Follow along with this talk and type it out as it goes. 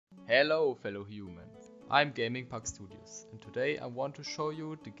Hello fellow humans, I'm Gaming Park Studios and today I want to show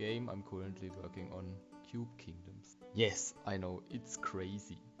you the game I'm currently working on, Cube Kingdoms. Yes, I know, it's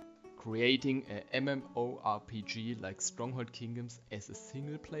crazy. Creating a MMORPG like Stronghold Kingdoms as a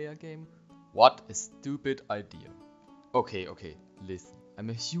single player game? What a stupid idea. Okay, listen, I'm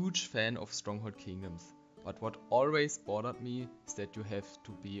a huge fan of Stronghold Kingdoms, but what always bothered me is that you have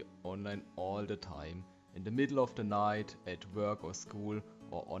to be online all the time, in the middle of the night, at work or school,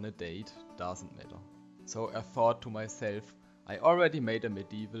 or on a date, doesn't matter. So I thought to myself, I already made a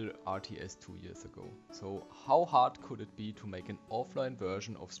medieval RTS 2 years ago, so how hard could it be to make an offline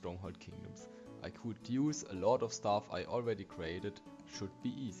version of Stronghold Kingdoms? I could use a lot of stuff I already created, should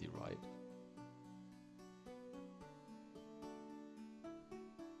be easy, right?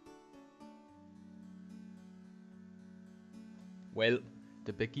 Well,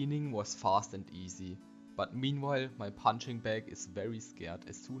 the beginning was fast and easy, but meanwhile my punching bag is very scared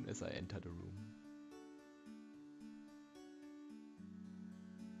as soon as I enter the room.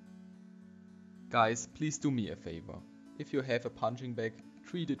 Guys, please do me a favor. If you have a punching bag,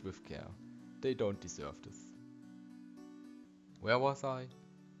 treat it with care. They don't deserve this. Where was I?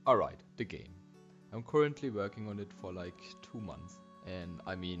 Alright, the game. I'm currently working on it for like 2 months. And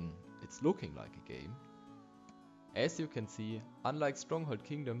I mean, it's looking like a game. As you can see, unlike Stronghold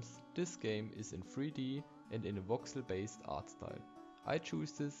Kingdoms, this game is in 3D and in a voxel based art style. I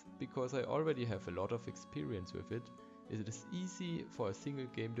choose this because I already have a lot of experience with it. It is easy for a single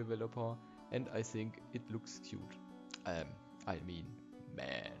game developer and I think it looks cute.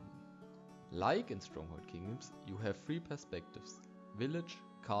 Man. Like in Stronghold Kingdoms, you have 3 perspectives: village,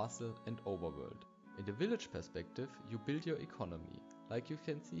 castle and overworld. In the village perspective, you build your economy, like you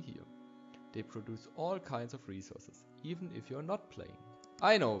can see here. They produce all kinds of resources, even if you're not playing.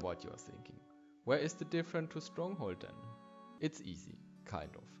 I know what you're thinking. Where is the difference to Stronghold then? It's easy,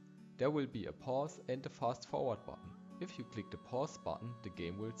 kind of. There will be a pause and a fast forward button. If you click the pause button, the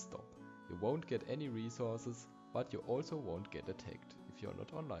game will stop. You won't get any resources, but you also won't get attacked if you're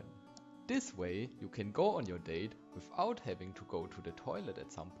not online. This way, you can go on your date without having to go to the toilet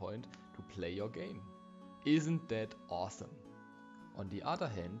at some point to play your game. Isn't that awesome? On the other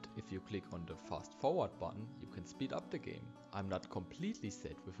hand, if you click on the fast forward button, you can speed up the game. I'm not completely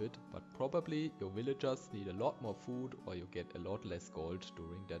sad with it, but probably your villagers need a lot more food or you get a lot less gold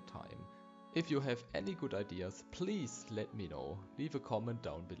during that time. If you have any good ideas, please let me know. Leave a comment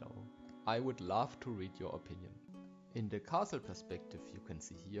down below. I would love to read your opinion. In the castle perspective you can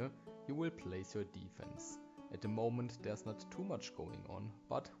see here, you will place your defense. At the moment there's not too much going on,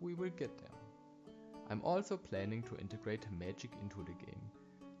 but we will get there. I'm also planning to integrate magic into the game.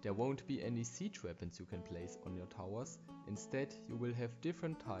 There won't be any siege weapons you can place on your towers, instead you will have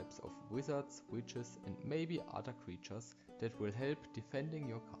different types of wizards, witches and maybe other creatures that will help defending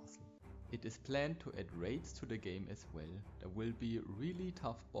your castle. It is planned to add raids to the game as well. There will be really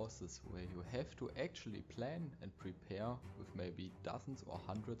tough bosses where you have to actually plan and prepare with maybe dozens or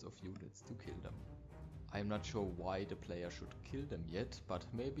hundreds of units to kill them. I'm not sure why the player should kill them yet, but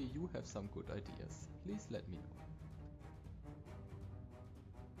maybe you have some good ideas. Please let me know.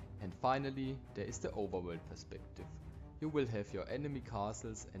 And finally, there is the overworld perspective. You will have your enemy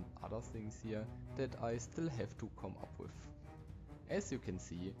castles and other things here that I still have to come up with. As you can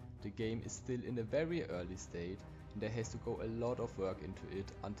see, the game is still in a very early state and there has to go a lot of work into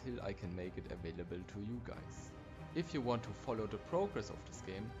it until I can make it available to you guys. If you want to follow the progress of this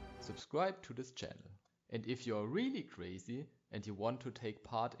game, subscribe to this channel. And if you're really crazy and you want to take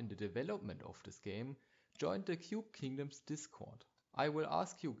part in the development of this game, join the Cube Kingdoms Discord. I will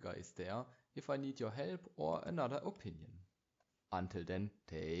ask you guys there if I need your help or another opinion. Until then,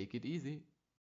 take it easy.